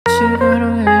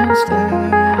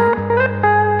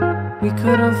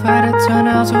could've had it turn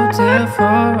out so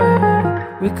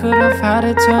different. We could've had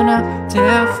it turn out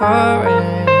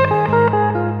different.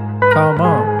 Come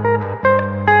on.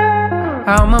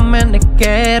 I'm a man to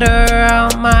get her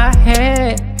out my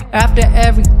head. After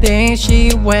everything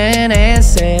she went and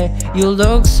said, you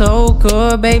look so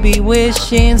good, baby,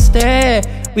 wish instead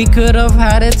we could've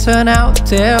had it turn out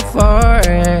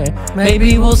different.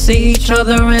 Maybe we'll see each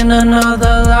other in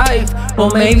another life, or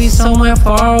maybe somewhere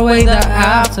far away, the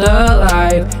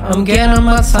afterlife. I'm getting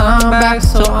my time back,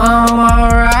 so I'm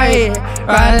alright.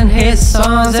 Writing hit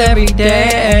songs every day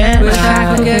and wish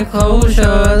I could get closure,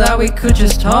 that we could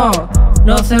just talk.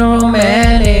 Nothing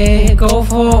romantic, go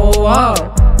for a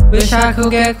walk. Wish I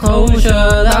could get closure,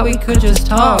 that we could just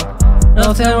talk.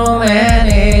 Nothing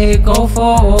romantic, go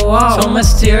for a walk. So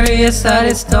mysterious that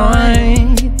it's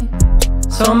done.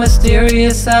 So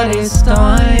mysterious that it's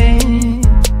done.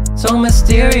 So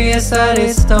mysterious that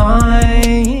it's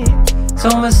done.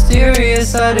 So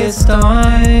mysterious that it's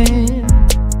done.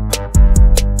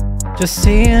 Just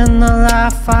seeing the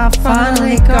life I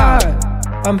finally got.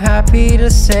 I'm happy to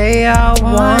say I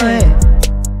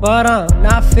won, but I'm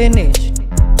not finished.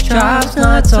 Job's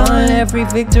not done. Every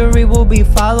victory will be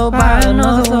followed by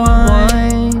another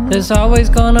one. There's always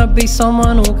gonna be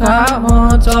someone who got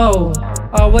more dough.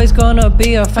 Always gonna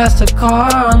be a faster car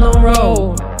on the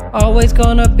road. Always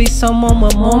gonna be someone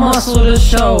with more muscle to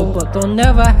show, but they'll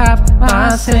never have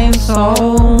my same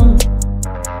soul.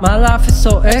 My life is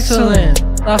so excellent,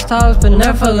 lifestyle's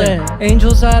benevolent.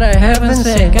 Angels out of heaven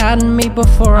sent, guiding me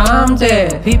before I'm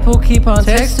dead. People keep on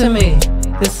texting me,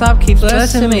 this life keeps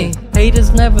blessing me.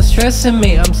 Haters never stressing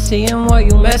me, I'm seeing what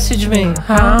you message me.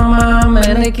 How am I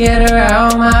meant to get her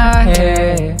out my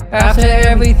head? After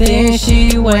everything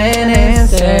she went and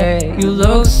said, you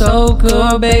look so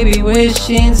good, baby,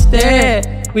 wish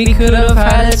instead we could've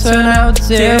had it turn out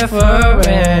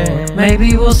different.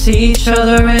 Maybe we'll see each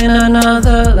other in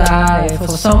another life, or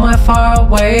somewhere far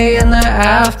away in the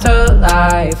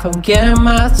afterlife. I'm getting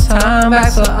my time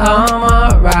back, so I'm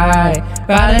alright.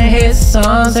 Writing hit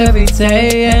songs every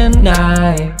day and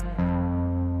night.